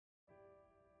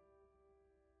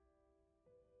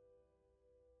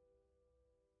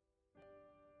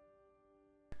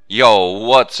Yo,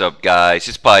 what's up guys?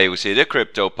 It's Pygoz here, the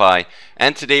Crypto Pie,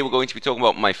 and today we're going to be talking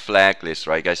about my flag list,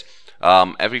 right guys?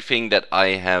 Everything that I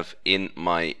have in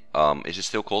my, is it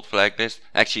still called flag list?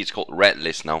 Actually, it's called red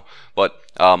list now, but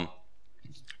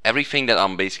everything that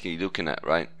I'm basically looking at,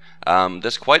 right?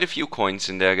 There's quite a few coins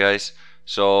in there, guys.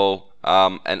 So,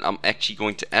 and I'm actually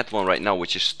going to add one right now,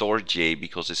 which is StoreJ,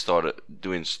 because it started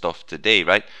doing stuff today,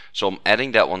 right? So I'm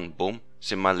adding that one, boom,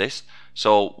 it's in my list.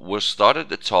 So we'll start at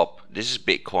the top. This is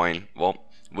Bitcoin. Well,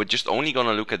 we're just only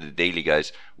gonna look at the daily,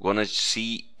 guys. We're gonna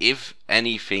see if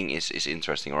anything is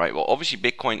interesting, alright? Well, obviously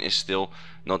Bitcoin is still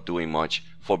not doing much.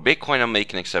 For Bitcoin, I'm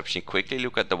making an exception. Quickly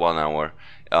look at the 1 hour.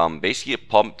 Basically it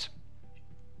pumped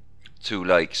to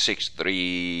like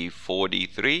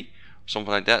 6,343,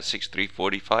 something like that,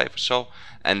 6,345 or so,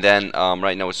 and then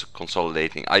right now it's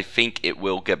consolidating. I think it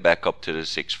will get back up to the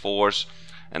 6.4s,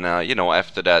 and you know,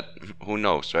 after that, who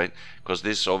knows, right? Because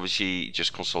this is obviously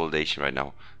just consolidation right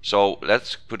now. So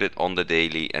let's put it on the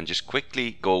daily and just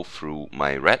quickly go through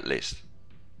my red list.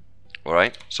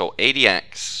 Alright, so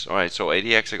ADX. Alright, so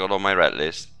ADX I got on my red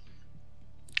list.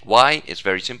 Why? It's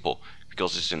very simple,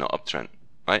 because it's in an uptrend.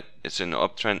 Right? It's in an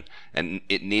uptrend, and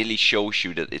it nearly shows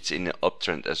you that it's in an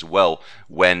uptrend as well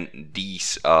when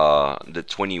these the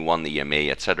 21 EMA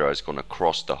etc. is going to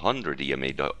cross the 100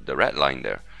 EMA, the red line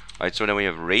there. Right? So then we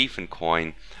have Raven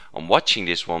coin. I'm watching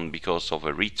this one because of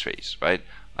a retrace, right?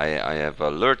 I have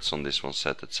alerts on this one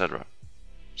set, etc.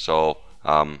 So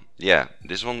yeah,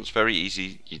 this one's very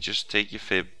easy. You just take your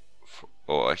fib,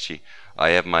 or actually I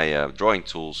have my drawing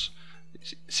tools.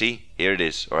 See, here it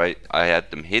is. Alright, I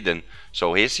had them hidden.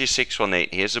 So here's your 618,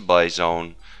 here's a buy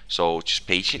zone. So just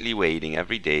patiently waiting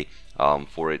every day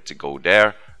for it to go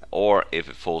there, or if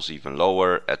it falls even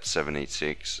lower at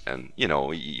 786, and you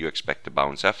know, you expect to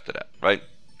bounce after that, right?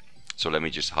 So let me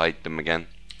just hide them again.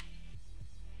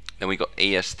 Then we got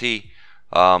AST.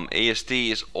 AST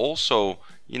is also,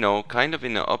 you know, kind of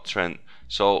in an uptrend.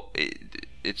 So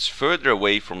it's further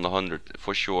away from the 100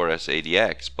 for sure as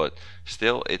ADX, but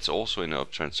still it's also in an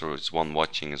uptrend, so it's one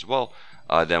watching as well.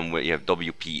 Then we have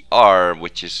WPR,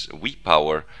 which is wheat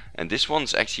power, and this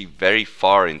one's actually very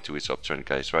far into its uptrend,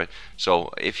 guys, right? So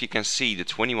if you can see, the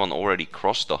 21 already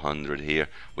crossed the 100 here,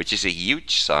 which is a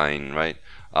huge sign, right?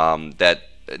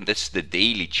 That's the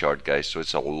daily chart, guys, so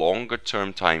it's a longer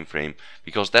term time frame,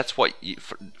 because that's what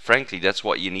frankly that's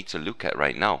what you need to look at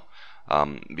right now.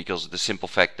 Because of the simple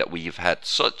fact that we've had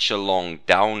such a long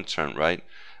downturn, right?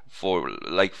 For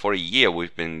a year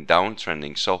we've been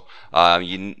downtrending. So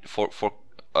for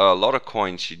a lot of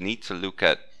coins you need to look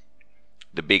at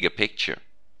the bigger picture.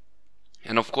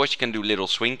 And of course you can do little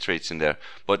swing trades in there.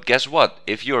 But guess what?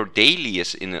 If your daily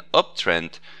is in an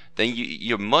uptrend, then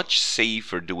you're much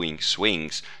safer doing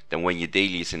swings than when your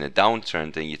daily is in a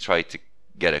downtrend and you try to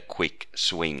get a quick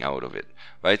swing out of it,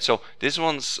 right? So this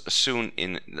one's soon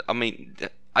in, I mean,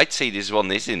 I'd say this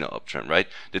one is in an uptrend, right?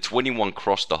 The 21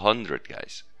 crossed the 100,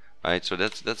 guys, right? So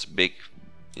that's big,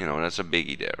 you know, that's a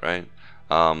biggie there, right?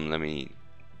 Let me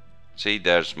see,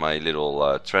 there's my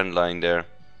little trend line there.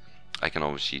 I can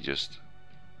obviously just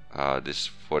this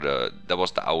for the, that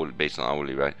was the hourly, based on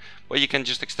hourly, right? Well, you can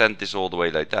just extend this all the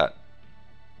way like that,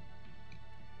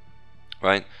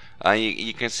 right?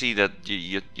 You can see that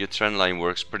your trend line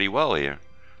works pretty well here,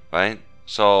 right?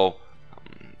 So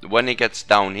when it gets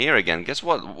down here again, guess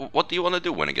what? What do you want to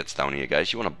do when it gets down here,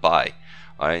 guys? You want to buy,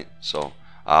 all right? So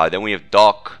then we have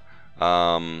Doc.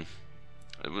 The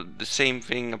same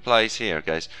thing applies here,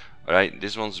 guys. All right,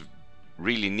 this one's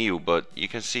really new, but you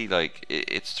can see like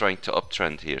it's trying to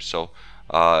uptrend here. So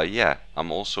yeah,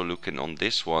 I'm also looking on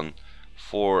this one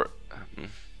for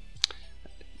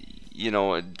you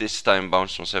know, this time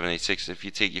bounced from 786. If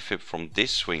you take your fib from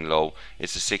this swing low,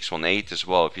 it's a 618 as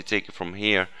well. If you take it from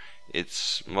here,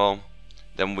 it's, well,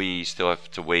 then we still have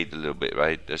to wait a little bit,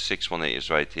 right? The 618 is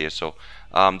right here. So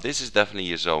this is definitely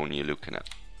your zone you're looking at.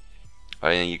 All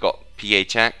right, and you got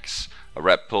PHX, a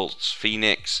Red Pulse,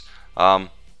 Phoenix.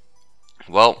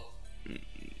 Well,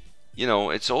 you know,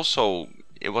 it's also,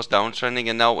 it was downtrending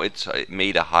and now it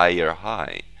made a higher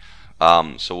high.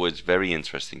 So it's very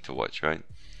interesting to watch, right?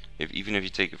 Even if you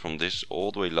take it from this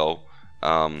all the way low,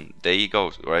 there you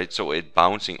go, right? So it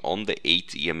bouncing on the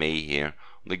 8 EMA here,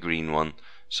 the green one.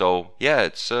 So yeah,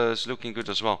 it's looking good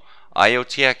as well.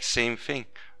 IOTX, same thing.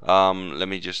 Let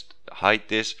me just hide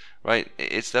this, right?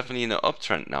 It's definitely in an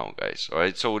uptrend now, guys. All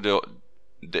right, so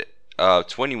the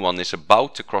 21 is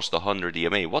about to cross the 100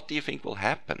 EMA. What do you think will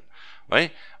happen,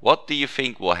 right? What do you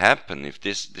think will happen if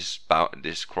this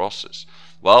crosses?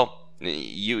 Well,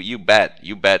 you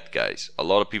bet, guys. A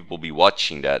lot of people will be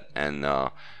watching that, and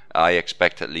I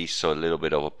expect at least a little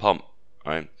bit of a pump,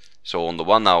 right? So on the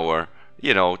 1 hour,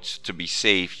 you know, to be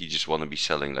safe, you just want to be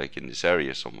selling like in this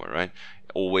area somewhere, right?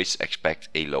 Always expect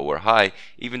a lower high,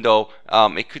 even though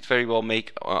it could very well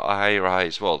make a higher high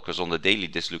as well, because on the daily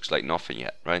this looks like nothing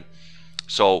yet, right?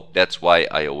 So that's why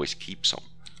I always keep some,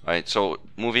 right? So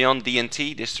moving on,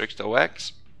 DNT, District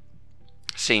OX,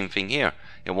 same thing here.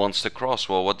 It wants to cross.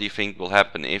 Well, what do you think will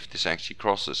happen if this actually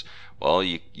crosses? Well,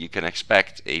 you can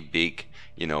expect a big,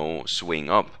 you know, swing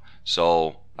up.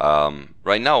 So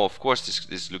right now, of course,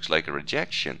 this looks like a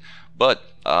rejection, but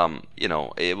you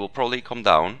know, it will probably come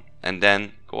down and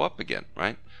then go up again,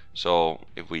 right? So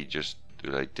if we just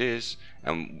do like this,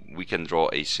 and we can draw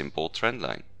a simple trend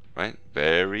line, right?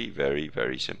 Very, very,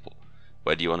 very simple.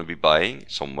 Where do you want to be buying?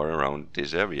 Somewhere around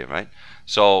this area, right?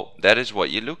 So that is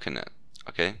what you're looking at,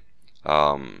 okay?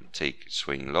 Take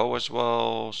swing low as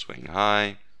well, swing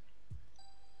high,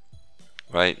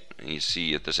 right? And you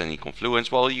see if there's any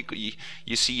confluence. Well,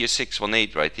 you see a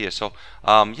 618 right here. So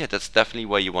yeah, that's definitely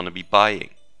where you want to be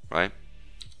buying, right?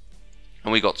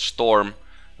 And we got Storm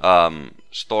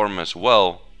as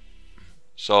well.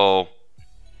 So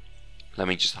let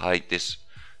me just hide this,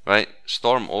 right?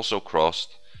 Storm also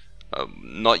crossed,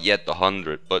 not yet the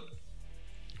 100, but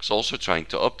it's also trying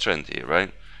to uptrend here,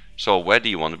 right? So where do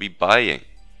you want to be buying?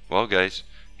 Well, guys,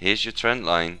 here's your trend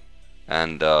line,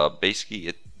 and basically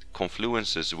it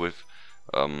confluences with,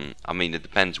 I mean, it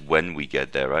depends when we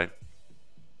get there, right?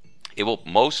 It will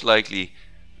most likely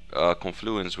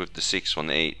confluence with the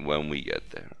 618 when we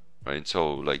get there, right?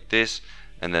 So like this,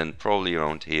 and then probably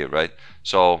around here, right?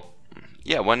 So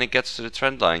yeah, when it gets to the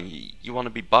trend line, you want to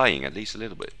be buying at least a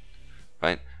little bit,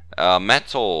 right?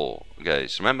 Metal,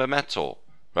 guys, remember metal,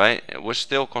 right? We're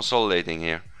still consolidating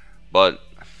here, but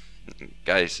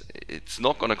guys, it's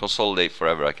not going to consolidate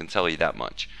forever, I can tell you that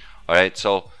much. All right,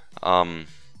 so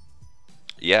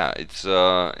yeah, it's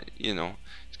you know,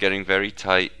 it's getting very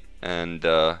tight, and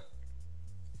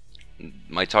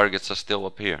my targets are still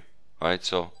up here, right?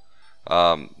 So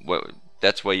well,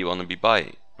 that's where you want to be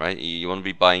buying, right? You want to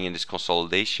be buying in this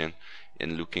consolidation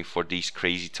and looking for these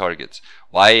crazy targets.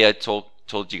 Why I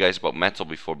told you guys about metal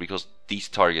before, because these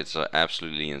targets are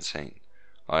absolutely insane.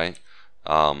 All right,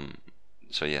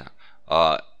 so yeah,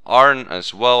 ARN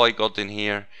as well I got in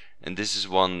here, and this is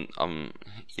one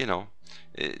you know,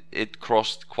 it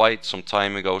crossed quite some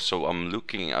time ago, so I'm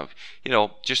looking at, you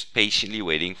know, just patiently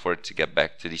waiting for it to get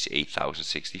back to these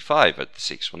 8065 at the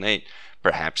 618,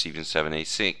 perhaps even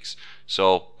 786.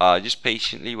 So just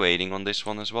patiently waiting on this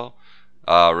one as well.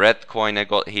 Red coin I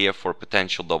got here for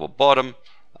potential double bottom.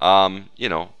 You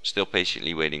know, still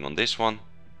patiently waiting on this one.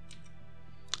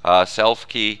 Self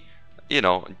key, you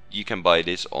know, you can buy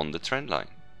this on the trend line,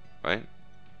 right?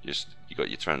 Just, you got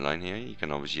your trend line here, you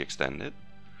can obviously extend it.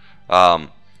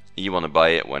 You want to buy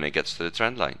it when it gets to the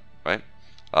trend line, right?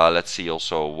 Let's see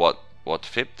also what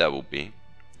fib that will be.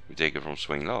 We take it from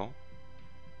swing low,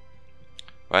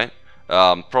 right?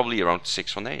 Probably around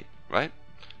 618, right?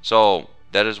 So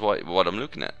that is what I'm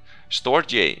looking at. Store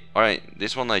J, all right,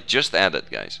 this one I just added,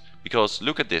 guys, because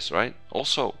look at this, right?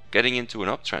 Also getting into an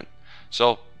uptrend.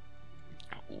 So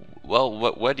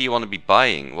well, where do you want to be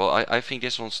buying? Well, I think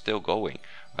this one's still going,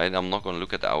 right? I'm not going to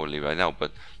look at the hourly right now,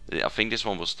 but I think this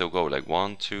one will still go like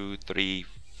 1, 2, 3,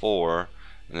 4,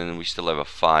 and then we still have a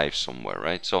 5 somewhere,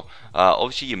 right? So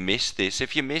obviously you missed this.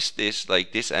 If you missed this,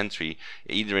 like this entry,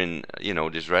 either in, you know,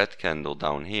 this red candle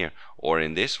down here or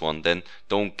in this one, then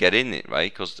don't get in it,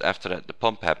 right? Because after that the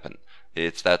pump happened.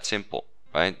 It's that simple,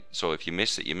 right? So if you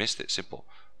missed it, you missed it. Simple,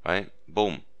 right?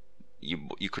 Boom.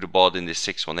 You could have bought in this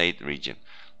 618 region,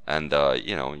 and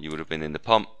you know, you would have been in the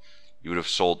pump. You would have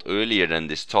sold earlier than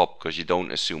this top because you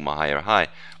don't assume a higher high,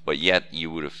 but yet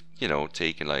you would have, you know,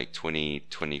 taken like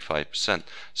 20-25%.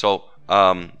 So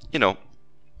you know,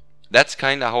 that's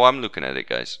kind of how I'm looking at it,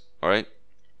 guys. All right,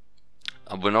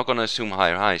 we're not going to assume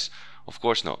higher highs, of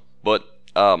course not, but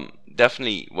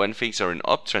definitely when things are in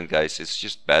uptrend, guys, it's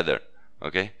just better.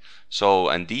 Okay, so,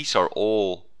 and these are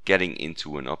all getting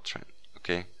into an uptrend.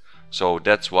 Okay, so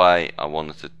that's why I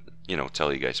wanted to, you know,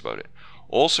 tell you guys about it.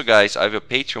 Also, guys, I have a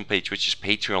Patreon page, which is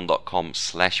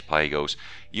patreon.com/Pygoz.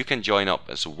 You can join up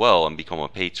as well and become a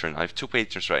patron. I have 2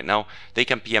 patrons right now. They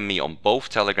can PM me on both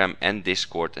Telegram and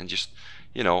Discord and just,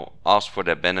 you know, ask for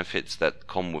the benefits that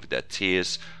come with their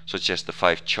tiers, such as the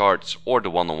 5 charts or the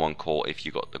one-on-one call if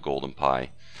you got the golden pie.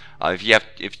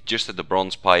 If just at the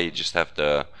bronze pie, you just have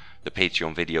the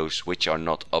Patreon videos, which are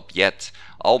not up yet.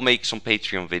 I'll make some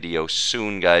Patreon videos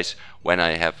soon, guys, when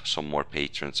I have some more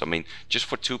patrons. I mean, just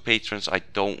for 2 patrons, I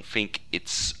don't think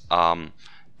it's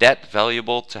that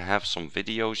valuable to have some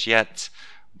videos yet,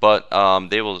 but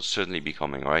they will certainly be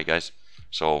coming. All right, guys,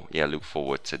 so yeah, look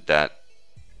forward to that.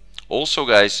 Also,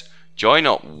 guys, join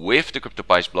up with the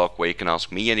CryptoPies blog where you can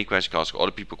ask me any questions, ask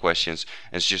other people questions,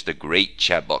 and it's just a great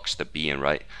chat box to be in,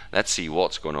 right? Let's see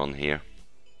what's going on here.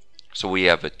 So we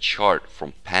have a chart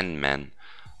from Penman.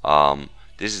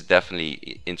 This is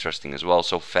definitely interesting as well.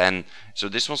 So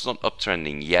this one's not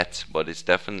uptrending yet, but it's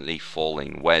definitely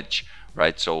falling wedge,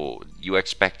 right? So you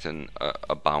expect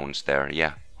a bounce there,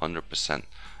 yeah, 100%.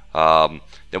 Then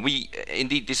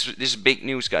indeed, this is big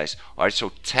news, guys. All right,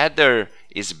 so Tether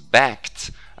is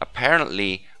backed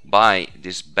apparently by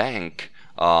this bank,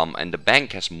 and the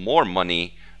bank has more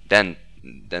money than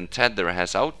Tether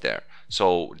has out there.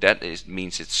 So that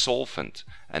means it's solvent,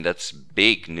 and that's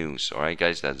big news. All right,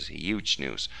 guys, that's huge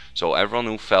news. So everyone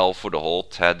who fell for the whole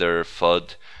Tether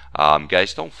FUD,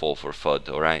 guys, don't fall for FUD.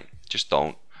 All right, just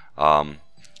don't.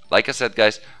 Like I said,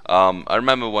 guys, I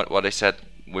remember what I said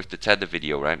with the Tether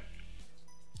video, right?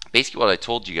 Basically, what I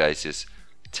told you guys is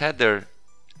Tether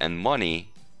and money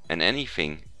and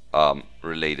anything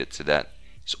related to that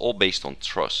is all based on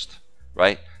trust,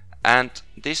 right? And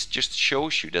this just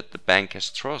shows you that the bank has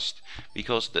trust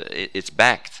because it's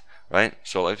backed, right?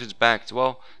 So if it's backed,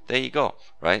 well, there you go,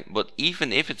 right? But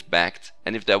even if it's backed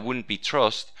and if there wouldn't be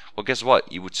trust, well, guess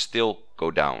what? You would still go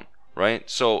down, right?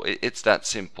 So it's that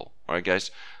simple, all right,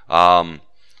 guys?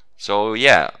 So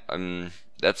yeah,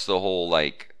 that's the whole,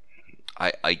 like,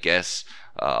 I guess,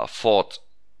 thought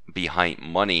behind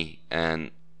money and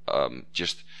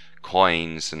just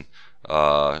coins and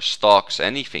stocks,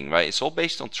 anything, right? It's all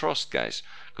based on trust, guys,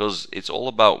 because it's all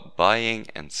about buying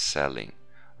and selling,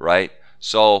 right?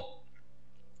 So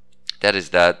that is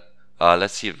that.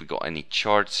 Let's see if we got any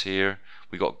charts here.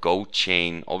 We got Gold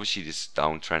Chain. Obviously this is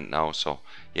downtrend now, so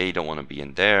yeah, you don't want to be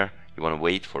in there. You want to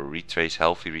wait for a retrace,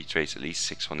 healthy retrace, at least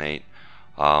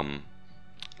 618.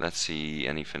 Let's see,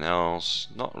 anything else?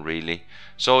 Not really.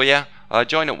 So yeah,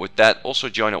 join up with that. Also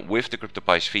join up with the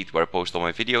CryptoPies feed where I post all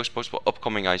my videos, post about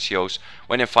upcoming ICOs.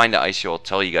 When I find the ICO, I'll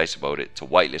tell you guys about it, to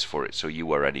whitelist for it, so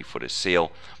you are ready for the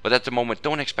sale. But at the moment,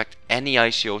 don't expect any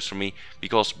ICOs from me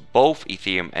because both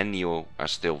Ethereum and Neo are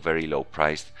still very low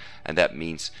priced, and that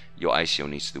means your ICO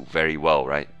needs to do very well,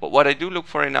 right? But what I do look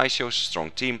for in ICO is a strong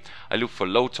team. I look for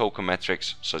low token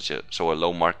metrics, so a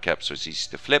low market cap, so it's easy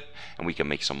to flip, and we can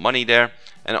make some money there.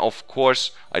 And of course,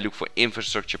 I look for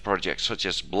infrastructure projects such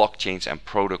as blockchains and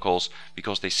protocols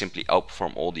because they simply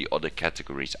outperform all the other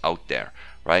categories out there,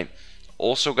 right?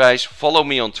 Also, guys, follow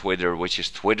me on Twitter, which is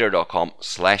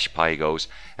twitter.com/Pygoz,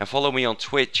 and follow me on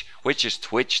Twitch, which is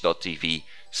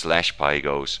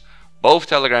twitch.tv/Pygoz. Both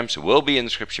telegrams will be in the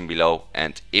description below,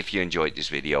 and if you enjoyed this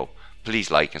video,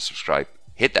 please like and subscribe.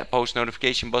 Hit that post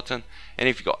notification button, and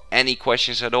if you got any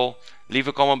questions at all, leave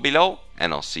a comment below,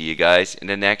 and I'll see you guys in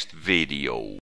the next video.